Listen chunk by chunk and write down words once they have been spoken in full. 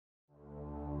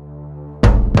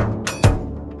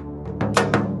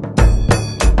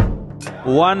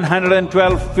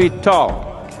112 feet tall.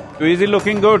 Is he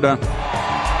looking good, huh?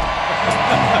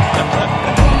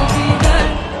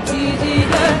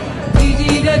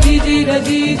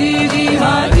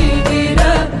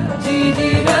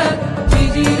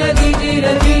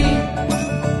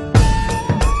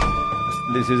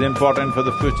 This is important for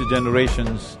the future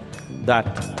generations, that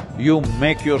you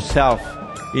make yourself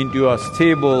into a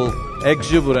stable,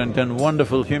 exuberant and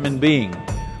wonderful human being.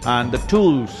 And the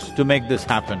tools to make this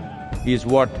happen is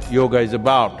what yoga is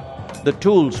about. The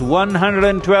tools,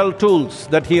 112 tools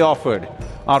that he offered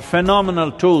are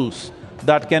phenomenal tools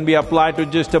that can be applied to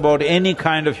just about any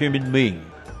kind of human being.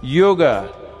 Yoga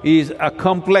is a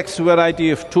complex variety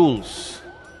of tools.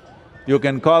 You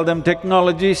can call them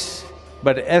technologies,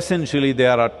 but essentially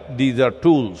these are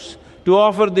tools. To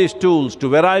offer these tools to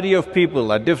variety of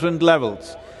people at different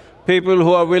levels, people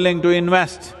who are willing to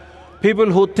invest,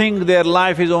 people who think their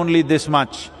life is only this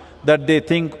much, that they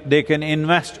think they can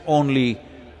invest only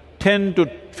 10 to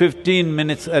 15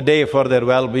 minutes a day for their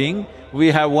well-being, we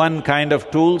have one kind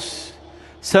of tools.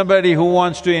 Somebody who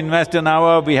wants to invest an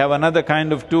hour, we have another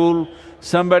kind of tool.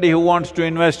 Somebody who wants to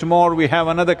invest more, we have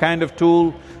another kind of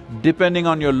tool. Depending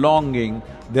on your longing,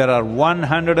 there are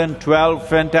 112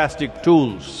 fantastic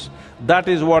tools. That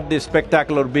is what this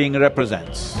spectacular being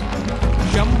represents.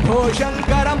 Shambho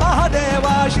Shankara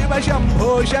Mahadeva, Shiva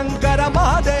Shambho Shankara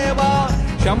Mahadeva,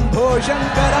 Shambho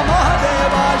Shankara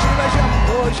Mahadeva, Shiva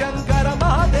Shambho Shankara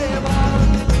Mahadeva.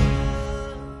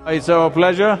 It's our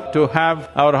pleasure to have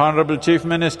our Honorable Chief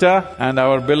Minister and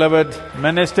our beloved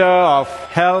Minister of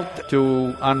Health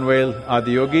to unveil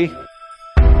Adiyogi.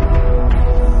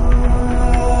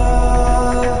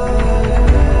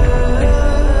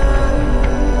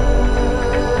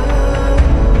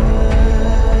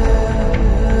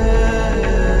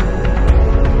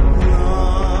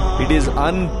 It is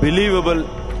unbelievable,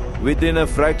 within a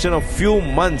fraction of few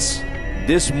months,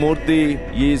 this Murti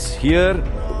is here.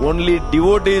 Only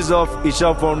devotees of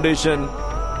Isha Foundation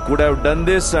could have done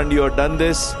this, and you have done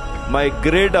this. My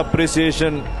great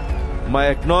appreciation, my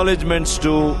acknowledgements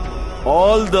to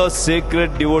all the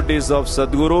sacred devotees of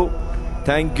Sadhguru.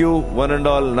 Thank you, one and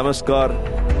all. Namaskar.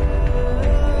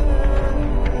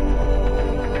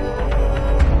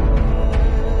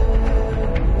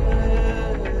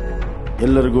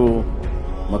 ಎಲ್ಲರಿಗೂ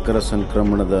ಮಕರ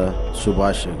ಸಂಕ್ರಮಣದ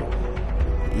ಶುಭಾಶಯಗಳು.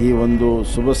 ಈ ಒಂದು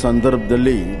ಶುಭ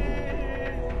ಸಂದರ್ಭದಲ್ಲಿ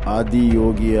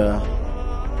ಆದಿಯೋಗಿಯ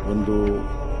ಒಂದು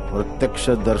ಪ್ರತ್ಯಕ್ಷ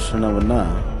ದರ್ಶನವನ್ನು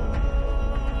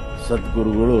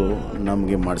ಸದ್ಗುರುಗಳು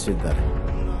ನಮಗೆ ಮಾಡಿಸಿದ್ದಾರೆ.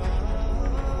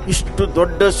 ಇಷ್ಟು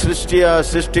ದೊಡ್ಡ ಸೃಷ್ಟಿಯ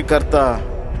ಸೃಷ್ಟಿಕರ್ತ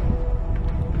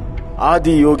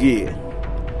ಆದಿಯೋಗಿ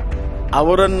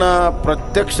ಅವರನ್ನು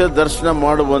ಪ್ರತ್ಯಕ್ಷ ದರ್ಶನ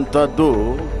ಮಾಡುವಂಥದ್ದು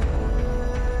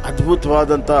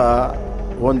ಅದ್ಭುತವಾದಂಥ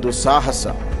ಒಂದು ಸಾಹಸ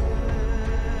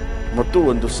ಮತ್ತು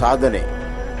ಒಂದು ಸಾಧನೆ.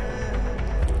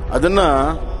 ಅದನ್ನು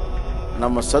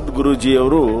ನಮ್ಮ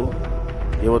ಸದ್ಗುರುಜಿಯವರು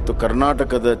ಇವತ್ತು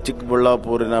ಕರ್ನಾಟಕದ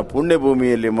ಚಿಕ್ಕಬಳ್ಳಾಪುರಿನ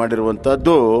ಪುಣ್ಯಭೂಮಿಯಲ್ಲಿ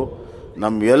ಮಾಡಿರುವಂಥದ್ದು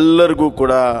ನಮ್ಮೆಲ್ಲರಿಗೂ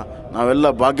ಕೂಡ ನಾವೆಲ್ಲ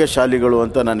ಭಾಗ್ಯಶಾಲಿಗಳು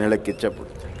ಅಂತ ನಾನು ಹೇಳಕ್ಕೆ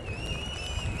ಇಚ್ಛೆಪಡ್ತೀನಿ.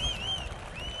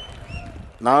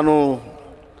 ನಾನು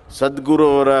ಸದ್ಗುರು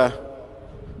ಅವರ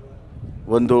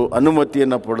ಒಂದು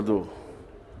ಅನುಮತಿಯನ್ನು ಪಡೆದು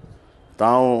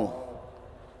ತಾವು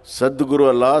ಸದ್ಗುರು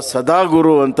ಅಲ್ಲ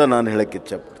ಸದಾಗುರು ಅಂತ ನಾನು ಹೇಳಕ್ಕೆ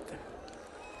ಇಚ್ಛೆಪಡ್ತೇನೆ.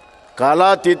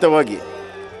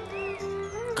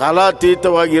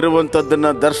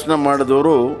 ಕಾಲಾತೀತವಾಗಿರುವಂಥದ್ದನ್ನು ದರ್ಶನ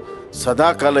ಮಾಡಿದವರು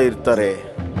ಸದಾಕಾಲ ಇರ್ತಾರೆ.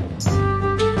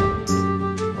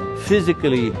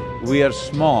 Physically, we are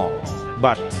small,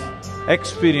 but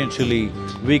experientially,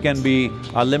 we can be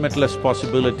a limitless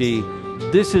possibility.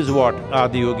 This is what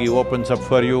Adiyogi opens up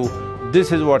for you. This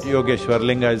is what Yogeshwar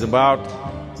Linga is about.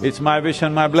 It's my wish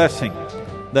and my blessing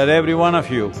that every one of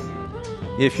you,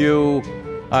 if you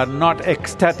are not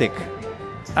ecstatic,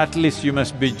 at least you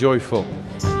must be joyful.